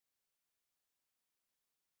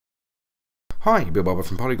Hi, Bill Barber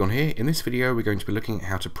from Poliigon here. In this video we're going to be looking at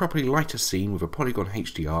how to properly light a scene with a Poliigon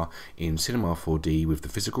HDR in Cinema 4D with the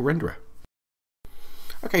physical renderer.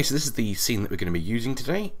 Okay, so this is the scene that we're going to be using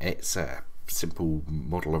today. It's a simple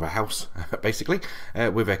model of a house, basically,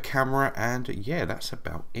 with a camera, and yeah, that's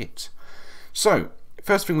about it. So,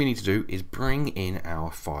 first thing we need to do is bring in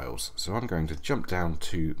our files. So I'm going to jump down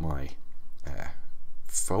to my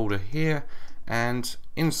folder here, and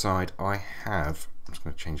inside I have, I'm just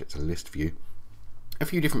going to change it to list view, a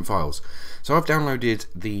few different files. So I've downloaded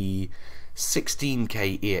the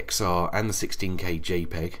 16K EXR and the 16K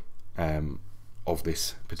JPEG of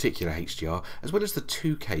this particular HDR, as well as the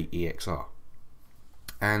 2K EXR.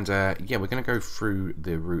 And yeah, we're going to go through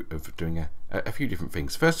the route of doing a few different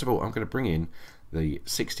things. First of all, I'm going to bring in the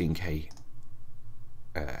 16K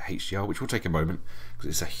HDR, which will take a moment because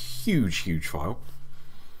it's a huge file.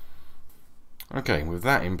 Okay, with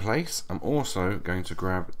that in place, I'm also going to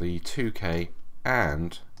grab the 2K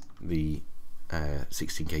and the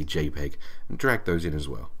 16K JPEG and drag those in as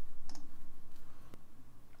well.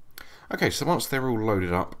 Okay, so once they're all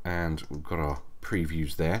loaded up and we've got our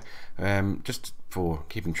previews there, just for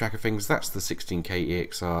keeping track of things, that's the 16K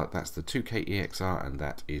EXR, that's the 2K EXR, and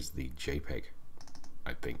that is the JPEG,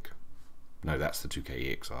 I think. No, that's the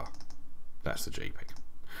 2K EXR. That's the JPEG.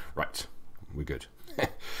 Right, we're good.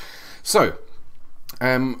 So,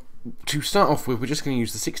 to start off with, we're just going to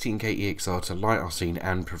use the 16K EXR to light our scene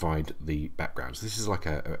and provide the backgrounds. This is like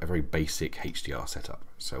a very basic HDR setup.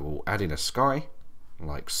 So we'll add in a sky,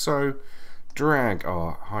 like so, drag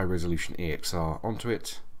our high resolution EXR onto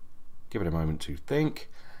it, give it a moment to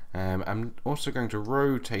think. I'm also going to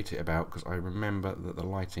rotate it about because I remember that the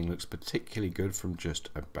lighting looks particularly good from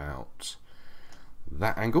just about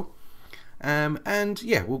that angle. And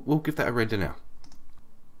yeah, we'll give that a render now.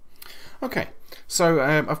 Okay, so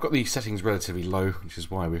I've got the settings relatively low, which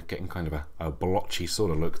is why we're getting kind of a blotchy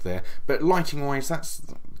sort of look there. But lighting wise, that's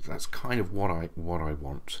kind of what I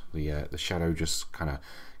want. The shadow just kind of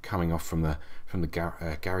coming off from the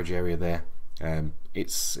garage area there.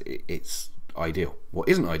 It's ideal. What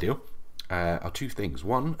isn't ideal are two things.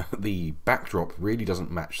 One, the backdrop really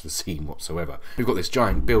doesn't match the scene whatsoever. We've got this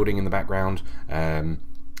giant building in the background.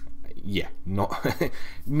 Yeah,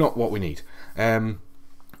 not what we need.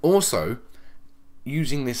 Also,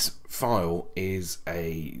 using this file is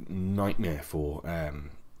a nightmare for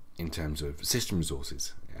in terms of system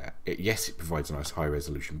resources. Yes, it provides a nice high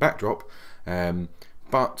resolution backdrop,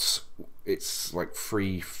 but it's like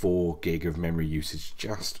 3-4 gig of memory usage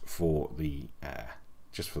just for the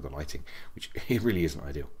lighting, which it really isn't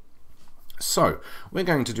ideal. So we're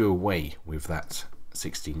going to do away with that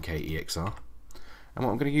 16K EXR, and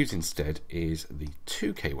what I'm going to use instead is the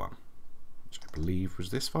 2K one, which I believe was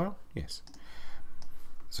this file. Yes.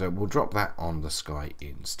 So we'll drop that on the sky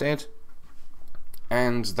instead,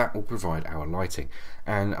 and that will provide our lighting.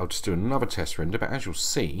 And I'll just do another test render, but as you'll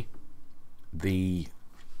see, the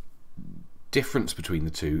difference between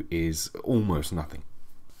the two is almost nothing.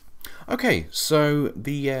 Okay, so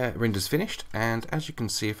the render's finished, and as you can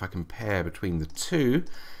see, if I compare between the two,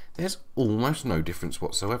 there's almost no difference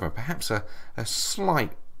whatsoever. Perhaps a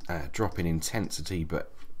slight drop in intensity,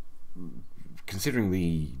 but considering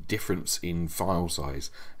the difference in file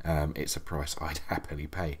size, it's a price I'd happily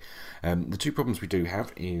pay. The two problems we do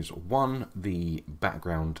have is, one, the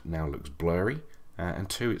background now looks blurry, and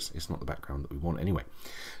two, it's not the background that we want anyway.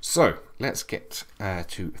 So let's get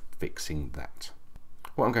to fixing that.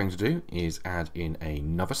 What I'm going to do is add in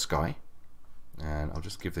another sky, and I'll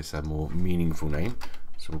just give this a more meaningful name.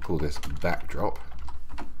 So we'll call this backdrop.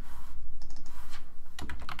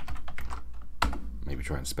 Maybe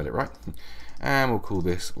try and spell it right. And we'll call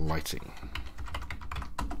this lighting.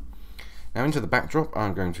 Now into the backdrop,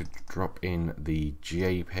 I'm going to drop in the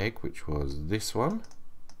JPEG, which was this one.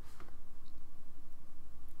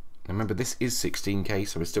 Now remember, this is 16K,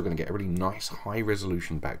 so we're still going to get a really nice high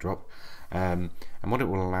resolution backdrop. And what it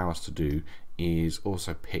will allow us to do is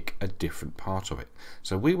also pick a different part of it.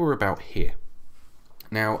 So we were about here.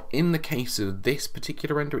 Now, in the case of this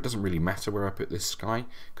particular render, it doesn't really matter where I put this sky,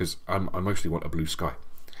 because I mostly want a blue sky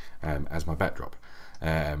as my backdrop.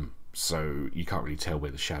 So you can't really tell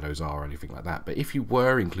where the shadows are or anything like that. But if you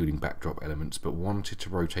were including backdrop elements but wanted to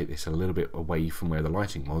rotate this a little bit away from where the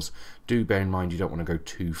lighting was, do bear in mind you don't want to go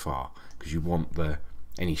too far, because you want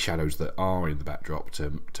any shadows that are in the backdrop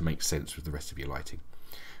to make sense with the rest of your lighting.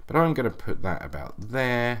 But I'm going to put that about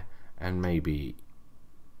there, and maybe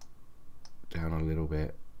down a little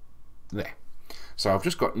bit there. So I've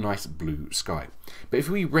just got nice blue sky. But if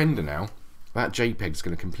we render now, that JPEG is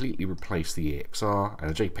going to completely replace the EXR,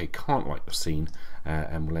 and a JPEG can't light the scene,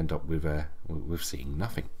 and we'll end up with seeing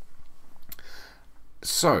nothing.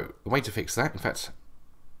 So the way to fix that, in fact,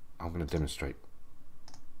 I'm going to demonstrate.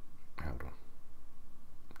 Hold on.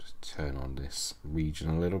 Just turn on this region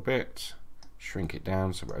a little bit, shrink it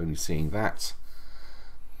down so we're only seeing that.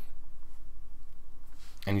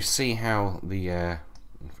 And you see how the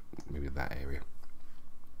maybe that area.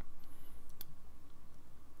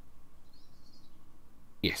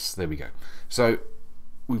 Yes, there we go. So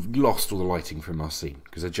we've lost all the lighting from our scene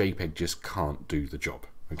because a JPEG just can't do the job.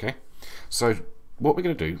 Okay, so what we're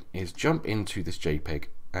going to do is jump into this JPEG,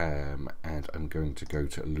 and I'm going to go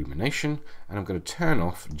to illumination, and I'm going to turn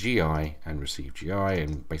off GI and receive GI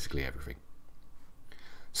and basically everything.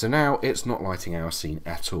 So now it's not lighting our scene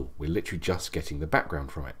at all. We're literally just getting the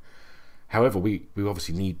background from it. However, we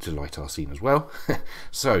obviously need to light our scene as well.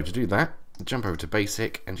 So to do that, jump over to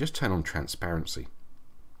basic and just turn on transparency.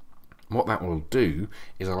 What that will do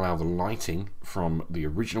is allow the lighting from the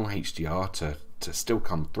original HDR to still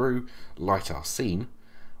come through, light our scene,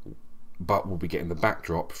 but we'll be getting the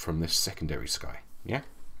backdrop from this secondary sky. Yeah?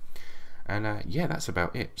 And yeah, that's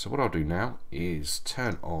about it. So what I'll do now is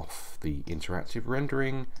turn off the interactive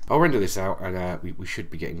rendering. I'll render this out, and we should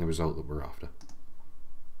be getting the result that we're after.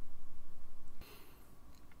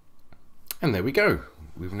 And there we go.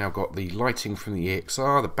 We've now got the lighting from the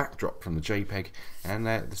EXR, the backdrop from the JPEG, and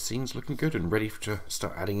the scene's looking good and ready to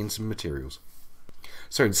start adding in some materials.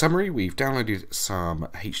 So in summary, we've downloaded some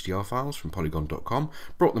HDR files from Poliigon.com,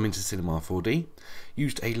 brought them into Cinema 4D,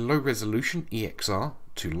 used a low resolution EXR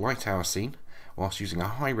to light our scene, whilst using a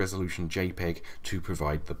high resolution JPEG to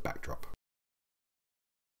provide the backdrop.